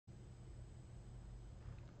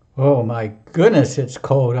Oh my goodness, it's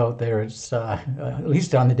cold out there. It's at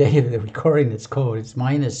least on the day of the recording, it's cold. It's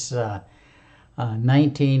minus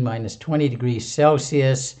 19, minus 20 degrees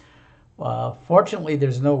Celsius. Fortunately,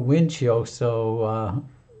 there's no wind chill, so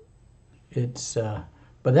it's.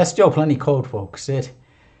 But that's still plenty cold, folks.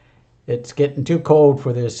 It's getting too cold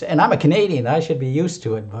for this, and I'm a Canadian. I should be used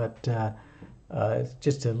to it, but it's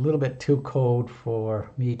just a little bit too cold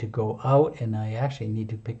for me to go out, and I actually need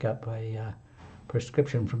to pick up a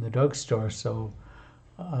prescription from the drugstore, so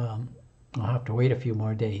I'll have to wait a few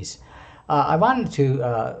more days. I wanted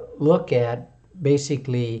to look at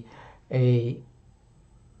basically a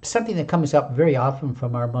something that comes up very often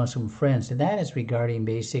from our Muslim friends, and that is regarding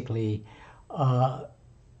basically a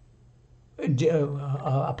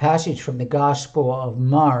passage from the Gospel of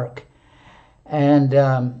Mark, and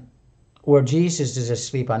where Jesus is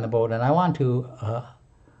asleep on the boat. And I want to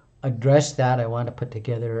address that. I want to put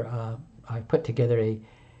together. I put together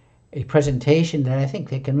a presentation that I think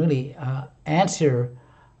they can really answer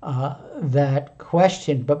that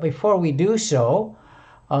question. But before we do so,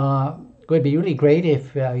 it would be really great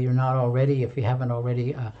if you're not already, if you haven't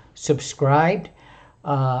already subscribed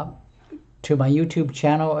to my YouTube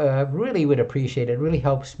channel. I really would appreciate it. It really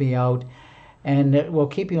helps me out, and it will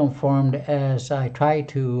keep you informed as I try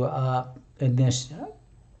to, in this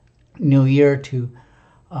new year, to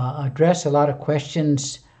address a lot of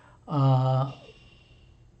questions from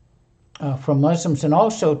Muslims, and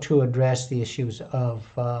also to address the issues of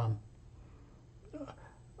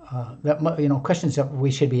questions that we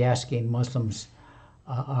should be asking Muslims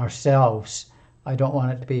ourselves. I don't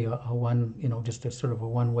want it to be a one, just a sort of a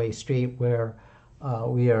one-way street where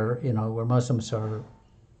where Muslims are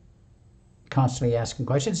constantly asking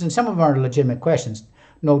questions, and some of them are legitimate questions,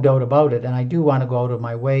 no doubt about it. And I do want to go out of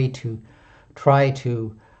my way to try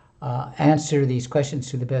to answer these questions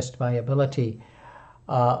to the best of my ability.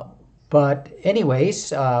 But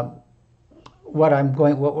anyways, what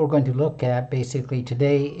we're going to look at basically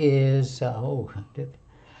today is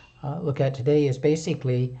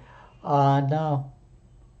basically on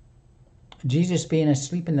Jesus being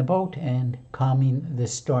asleep in the boat and calming the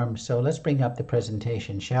storm. So let's bring up the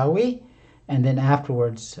presentation, shall we? And then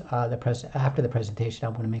afterwards, after the presentation,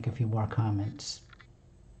 I'm going to make a few more comments.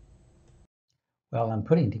 Well, I'm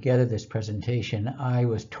putting together this presentation. I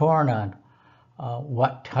was torn on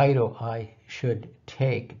what title I should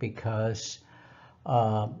take because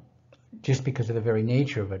just because of the very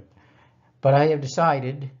nature of it. But I have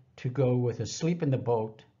decided to go with Asleep in the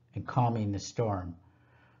Boat and Calming the Storm.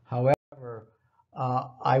 However,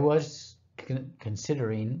 I was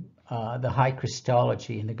considering the high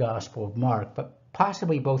Christology in the Gospel of Mark, but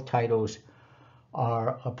possibly both titles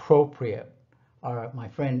are appropriate. My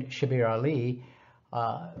friend Shabir Ali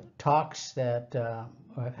talks that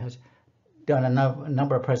has done a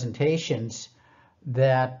number of presentations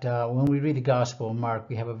that when we read the Gospel of Mark,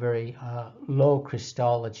 we have a very low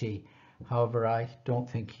Christology. However, I don't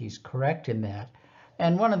think he's correct in that.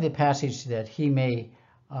 And one of the passages that he may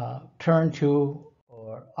turn to,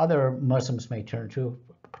 or other Muslims may turn to,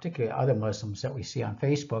 particularly other Muslims that we see on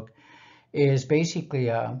Facebook, is basically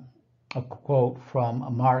a quote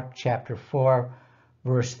from Mark chapter 4,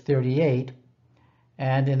 verse 38.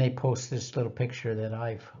 And then they post this little picture that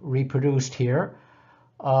I've reproduced here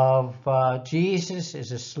of Jesus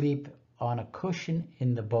is asleep on a cushion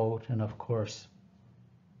in the boat, and of course,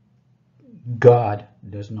 God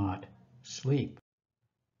does not sleep.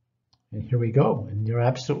 And here we go, and you're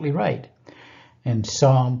absolutely right. In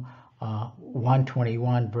Psalm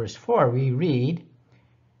 121, verse 4, we read,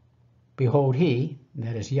 "Behold, he,"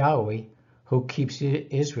 that is Yahweh, "who keeps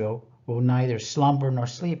Israel, will neither slumber nor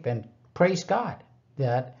sleep." And praise God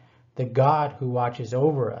that the God who watches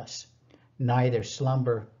over us neither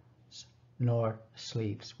slumbers nor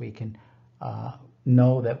sleeps. We can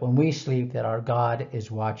know that when we sleep, that our God is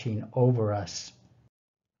watching over us.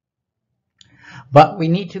 But we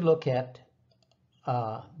need to look at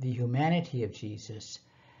the humanity of Jesus.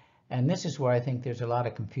 And this is where I think there's a lot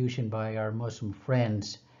of confusion by our Muslim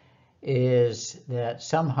friends, is that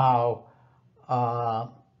somehow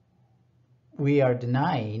we are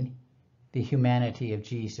denying the humanity of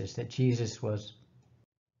Jesus, that Jesus was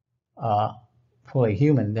fully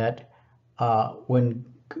human, that when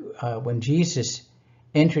Jesus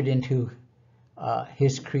entered into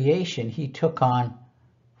his creation, he took on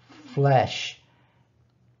flesh.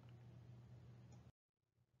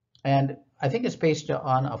 And I think it's based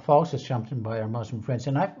on a false assumption by our Muslim friends.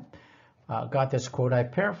 And I've got this quote. I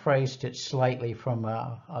paraphrased it slightly from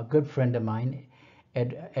a good friend of mine,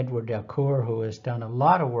 Edward Delcourt, who has done a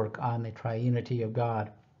lot of work on the triunity of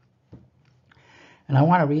God. And I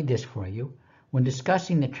want to read this for you. When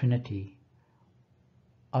discussing the Trinity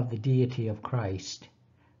of the deity of Christ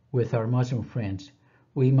with our Muslim friends,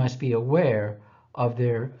 we must be aware of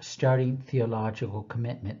their starting theological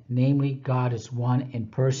commitment, namely God is one in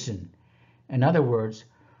person. In other words,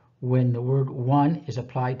 when the word one is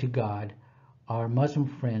applied to God, our Muslim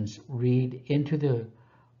friends read into the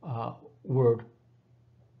word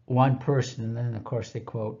one person, and then of course they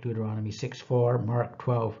quote Deuteronomy 6:4, Mark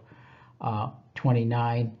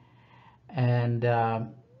 12:29, and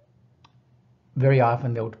very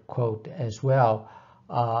often they'll quote as well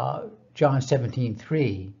John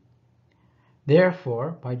 17:3.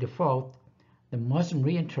 Therefore, by default, the Muslim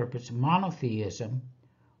reinterprets monotheism,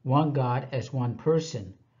 one God as one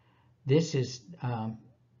person. This is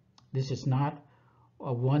not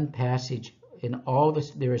one passage in all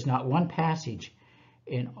this. There is not one passage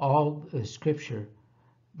in all the Scripture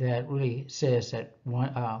that really says that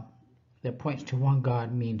one that points to one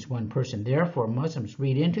God means one person. Therefore, Muslims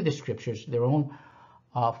read into the Scriptures their own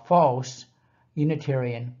false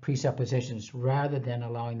Unitarian presuppositions rather than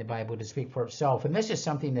allowing the Bible to speak for itself. And this is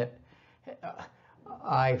something that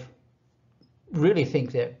I really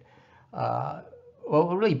think that it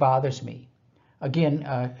really bothers me. Again,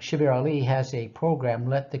 Shabir Ali has a program,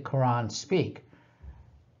 Let the Quran Speak.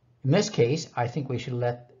 In this case, I think we should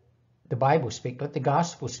let the Bible speak, let the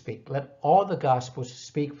Gospel speak, let all the Gospels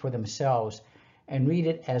speak for themselves and read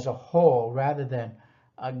it as a whole rather than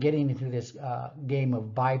getting into this game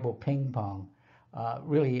of Bible ping pong.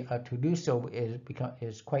 Really, to do so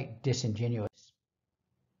is quite disingenuous.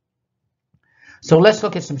 So let's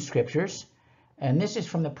look at some scriptures, and this is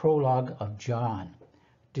from the prologue of John,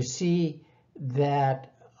 to see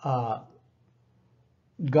that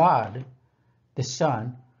God, the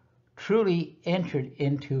Son, truly entered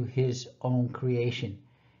into his own creation.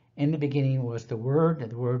 In the beginning was the Word,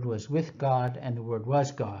 and the Word was with God, and the Word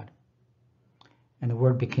was God. And the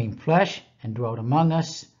Word became flesh and dwelt among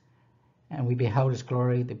us, and we beheld his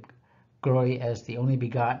glory, the glory as the only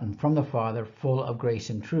begotten from the Father, full of grace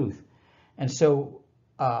and truth. And so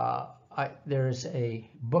there's a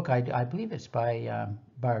book, I believe it's by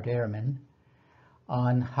Bart Ehrman,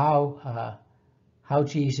 on how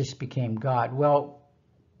Jesus became God. Well,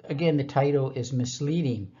 again, the title is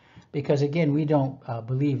misleading because, again, we don't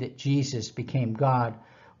believe that Jesus became God.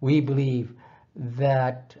 We believe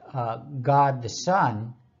that God the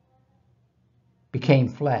Son became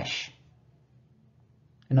flesh.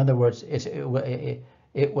 In other words,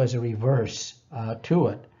 it was a reverse to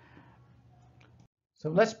it. So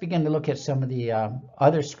let's begin to look at some of the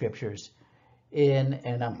other scriptures.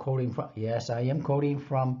 And I'm quoting from, yes, I am quoting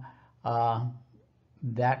from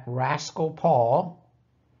that rascal Paul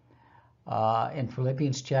in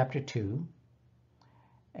Philippians chapter 2.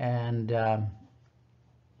 And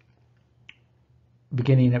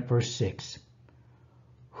beginning at verse 6.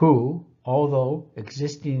 Who, although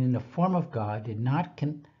existing in the form of God, did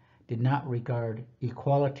not regard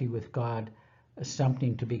equality with God as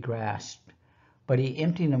something to be grasped, but he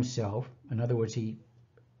emptied himself. In other words,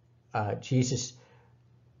 Jesus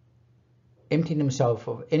emptied himself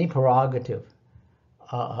of any prerogative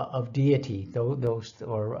of deity,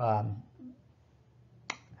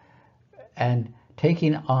 and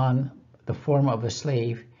taking on the form of a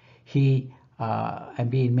slave, and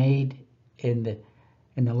being made in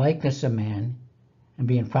the likeness of man, and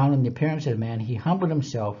being found in the appearance of man, he humbled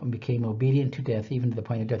himself and became obedient to death, even to the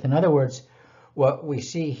point of death. In other words, what we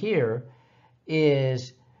see here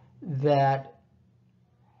is that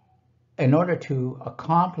in order to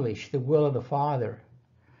accomplish the will of the Father,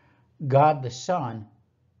 God the Son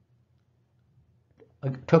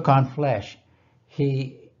took on flesh.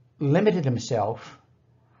 He limited himself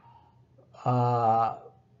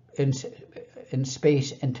in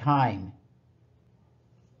space and time.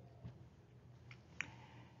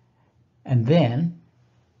 And then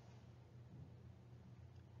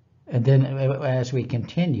as we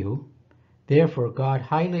continue, therefore God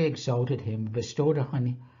highly exalted him, bestowed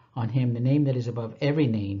on him the name that is above every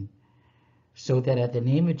name, so that at the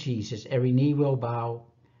name of Jesus every knee will bow,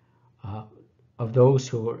 of those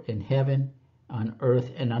who are in heaven, on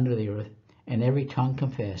earth, and under the earth, and every tongue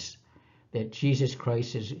confess that Jesus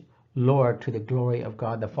Christ is Lord, to the glory of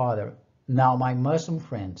God the Father. Now, my Muslim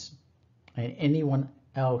friends, and anyone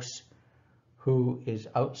else who is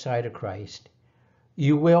outside of Christ,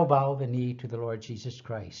 you will bow the knee to the Lord Jesus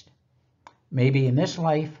Christ. Maybe in this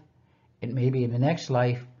life, it may be in the next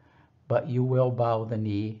life, but you will bow the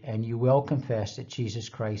knee and you will confess that Jesus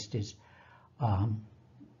Christ is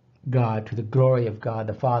God, to the glory of God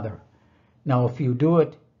the Father. Now, if you do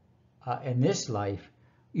it in this life,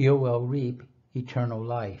 you will reap eternal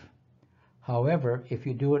life. However, if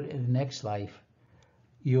you do it in the next life,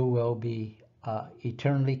 you will be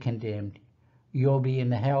eternally condemned. You'll be in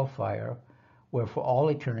the hellfire, where for all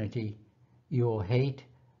eternity you will hate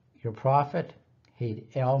your prophet, hate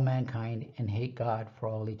all mankind, and hate God for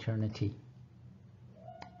all eternity.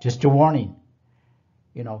 Just a warning.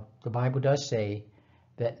 You know, the Bible does say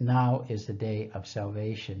that now is the day of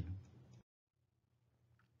salvation.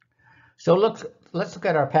 So let's look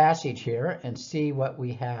at our passage here and see what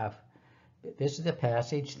we have. This is the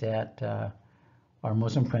passage that our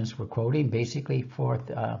Muslim friends were quoting, basically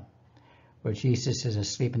where Jesus is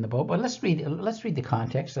asleep in the boat. But let's read the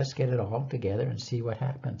context. Let's get it all together and see what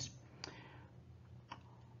happens.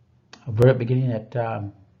 Beginning at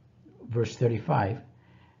verse 35.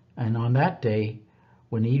 And on that day,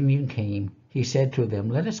 when evening came, he said to them,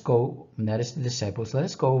 "Let us go," and that is the disciples, "let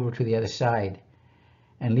us go over to the other side."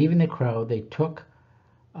 And leaving the crowd, they took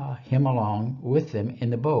him along with them in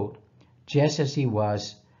the boat, just as he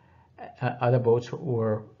was. Other boats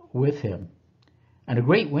were with him. And a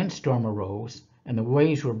great windstorm arose, and the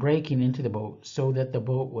waves were breaking into the boat, so that the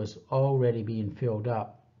boat was already being filled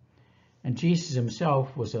up. And Jesus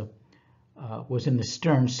himself was in the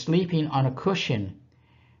stern, sleeping on a cushion.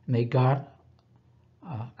 And they got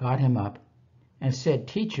him up and said,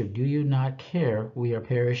 "Teacher, do you not care we are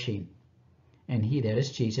perishing?" And he, that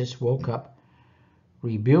is Jesus, woke up,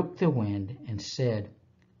 rebuked the wind, and said,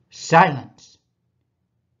 "Silence,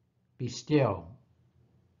 be still."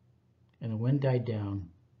 And the wind died down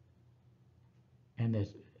and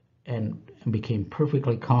became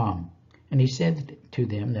perfectly calm. And he said to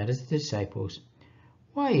them, that is the disciples,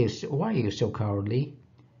 why are you so cowardly?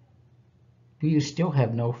 Do you still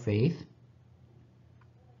have no faith?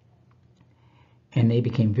 And they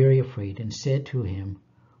became very afraid and said to him,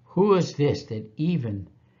 "Who is this that even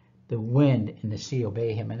the wind and the sea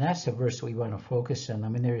obey him?" And that's the verse we want to focus on. I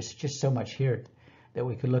mean, there's just so much here that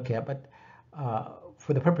we could look at, but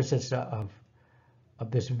for the purposes of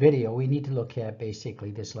this video, we need to look at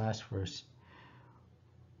basically this last verse.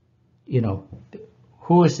 You know,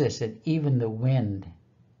 who is this that even the wind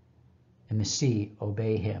and the sea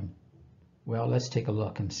obey him? Well, let's take a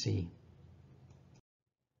look and see.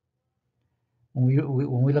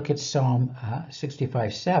 When we look at Psalm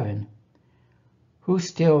 65:7, who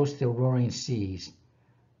stills the roaring seas?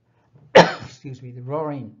 Excuse me, the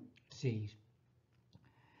roaring seas,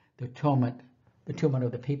 the tumult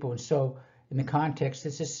of the people. And so, in the context,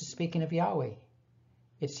 this is speaking of Yahweh.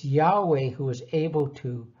 It's Yahweh who is able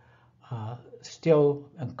to still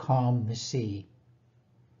and calm the sea.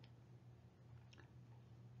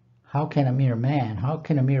 How can a mere man, how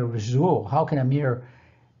can a mere Rasul, how can a mere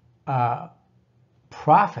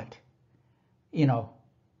prophet,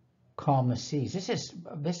 calm the seas?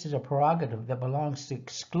 This is a prerogative that belongs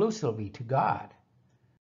exclusively to God.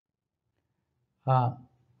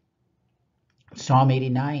 Psalm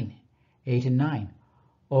 89, 8 and 9.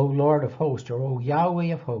 O Lord of hosts, or O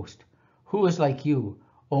Yahweh of hosts, who is like you?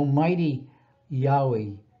 O mighty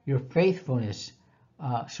Yahweh, your faithfulness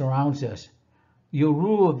surrounds us. You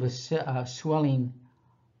rule the swelling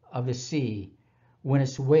of the sea. When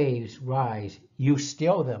its waves rise, you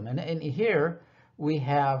still them. And here we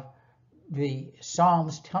have the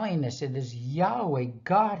Psalms telling us it is Yahweh,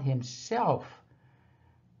 God himself,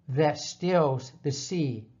 that stills the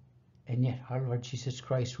sea. And yet our Lord Jesus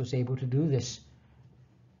Christ was able to do this.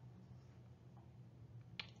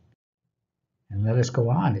 And let us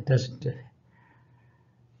go on. It doesn't.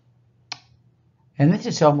 And this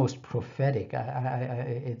is almost prophetic.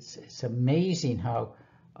 It's amazing how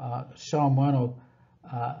Psalm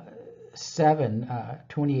 107,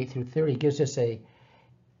 28 through 30 gives us a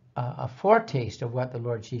foretaste of what the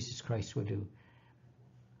Lord Jesus Christ would do.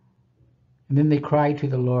 And then they cried to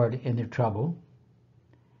the Lord in their trouble,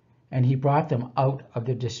 and he brought them out of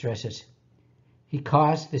their distresses. He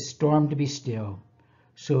caused the storm to be still,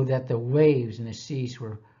 so that the waves and the seas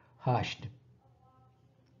were hushed.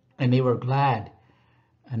 And they were glad,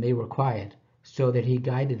 and they were quiet, so that he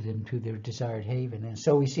guided them to their desired haven. And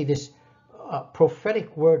so we see this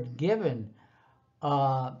prophetic word given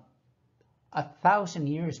 1,000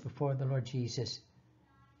 years before the Lord Jesus.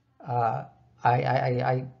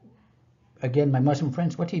 Again, my Muslim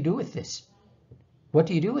friends, what do you do with this? What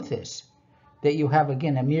do you do with this? That you have,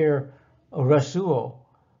 again, a mere Rasul,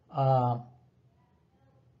 a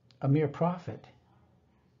mere prophet,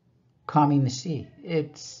 calming the sea.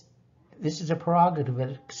 This is a prerogative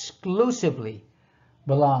that exclusively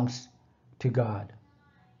belongs to God.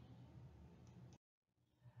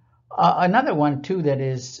 Another one, too, that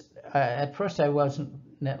is, at first I wasn't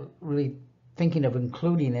really thinking of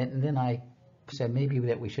including it, and then I said maybe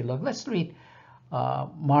that we should look. Let's read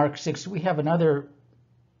Mark 6, we have another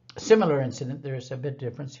similar incident. There's a bit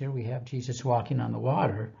difference here. We have Jesus walking on the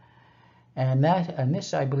water, and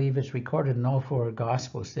this I believe is recorded in all four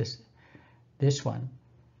Gospels. This one.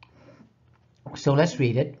 So let's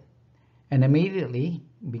read it. And immediately,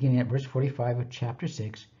 beginning at verse 45 of chapter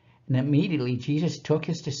 6, and immediately Jesus took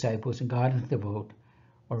his disciples and got into the boat,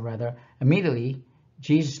 or rather, immediately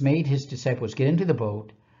Jesus made his disciples get into the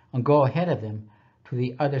boat and go ahead of them to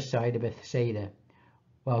the other side of Bethsaida,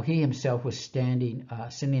 while he himself was sending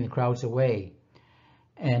the crowds away.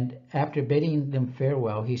 And after bidding them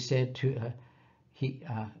farewell, he said to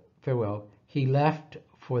he left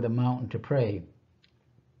for the mountain to pray.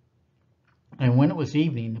 And when it was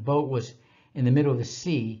evening, the boat was in the middle of the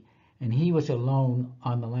sea, and he was alone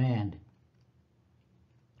on the land.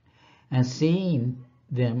 And seeing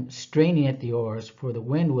them straining at the oars, for the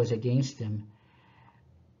wind was against them,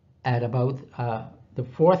 at about the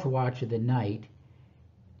fourth watch of the night,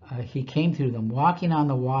 he came through them, walking on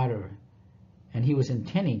the water, and he was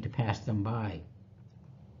intending to pass them by.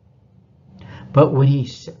 But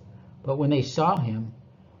when they saw him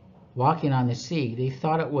walking on the sea, they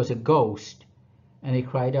thought it was a ghost, and they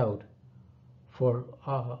cried out. For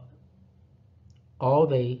all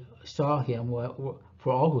who saw him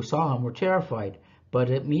were terrified. But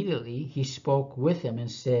immediately he spoke with them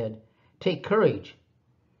and said, "Take courage.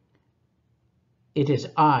 It is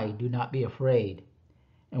I. Do not be afraid."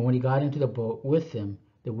 And when he got into the boat with them,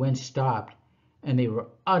 the wind stopped, and they were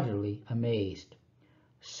utterly amazed.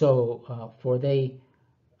 So, for they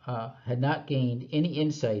had not gained any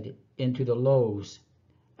insight into the loaves,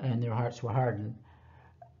 and their hearts were hardened.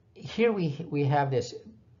 Here we have this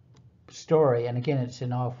story, and again it's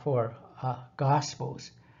in all four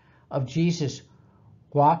Gospels, of Jesus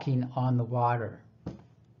walking on the water.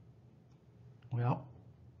 Well,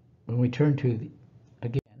 when we turn to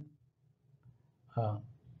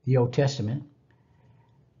the Old Testament,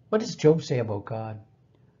 what does Job say about God?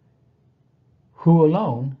 Who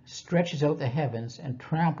alone stretches out the heavens and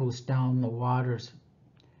tramples down the waters,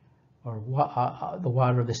 or the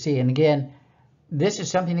water of the sea. And again, this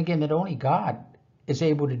is something that only God is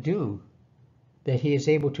able to do, that he is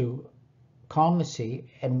able to calm the sea,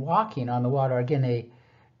 and walking on the water, again,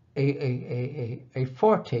 a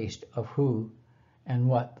foretaste of who and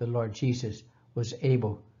what the Lord Jesus was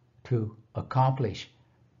able to accomplish.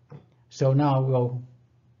 So now we'll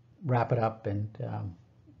wrap it up, and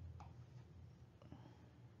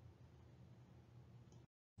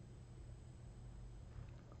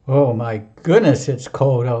oh my goodness, it's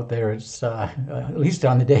cold out there. It's at least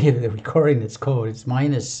on the day of the recording, it's cold. It's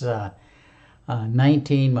minus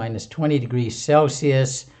 19, minus 20 degrees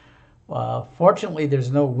Celsius. Fortunately,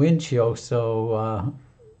 there's no wind chill, so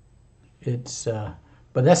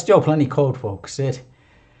but that's still plenty cold, folks.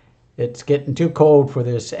 It's getting too cold for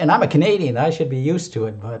this, and I'm a Canadian. I should be used to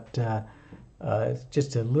it, but it's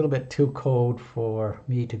just a little bit too cold for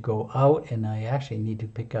me to go out, and I actually need to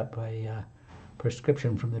pick up a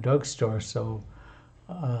prescription from the drugstore, so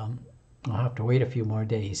I'll have to wait a few more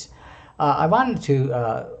days. I wanted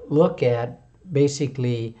to look at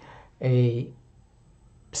basically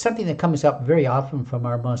something that comes up very often from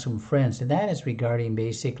our Muslim friends, and that is regarding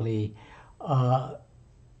basically a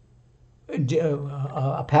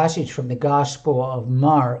passage from the Gospel of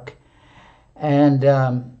Mark, and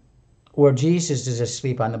where Jesus is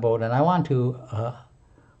asleep on the boat. And I want to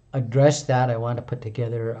address that. I want to put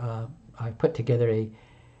together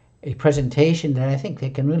a presentation that I think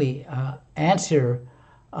they can really answer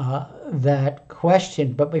that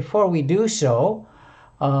question. But before we do so,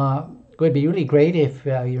 it would be really great if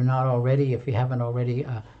if you haven't already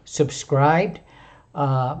subscribed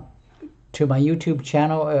to my YouTube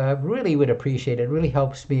channel. I really would appreciate it. It really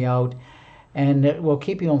helps me out, and it will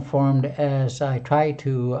keep you informed as I try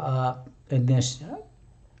to, in this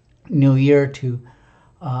new year, to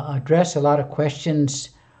address a lot of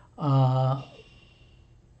questions from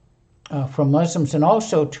Muslims, and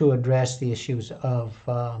also to address the issues of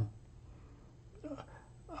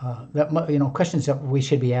questions that we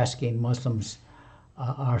should be asking Muslims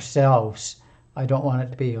ourselves. I don't want it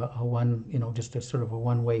to be just a sort of a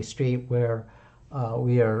one-way street where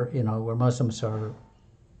where Muslims are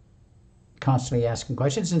constantly asking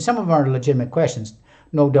questions, and some of them are legitimate questions,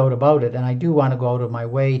 no doubt about it. And I do want to go out of my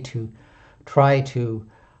way to try to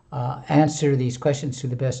answer these questions to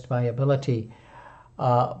the best of my ability.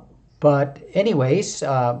 But anyways,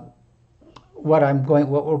 what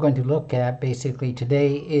we're going to look at basically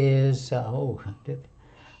today is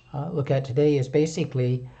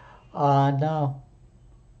basically on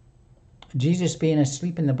Jesus being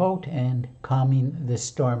asleep in the boat and calming the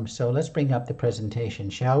storm. So let's bring up the presentation,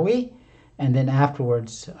 shall we? and then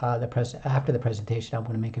afterwards, after the presentation, I'm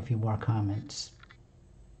going to make a few more comments.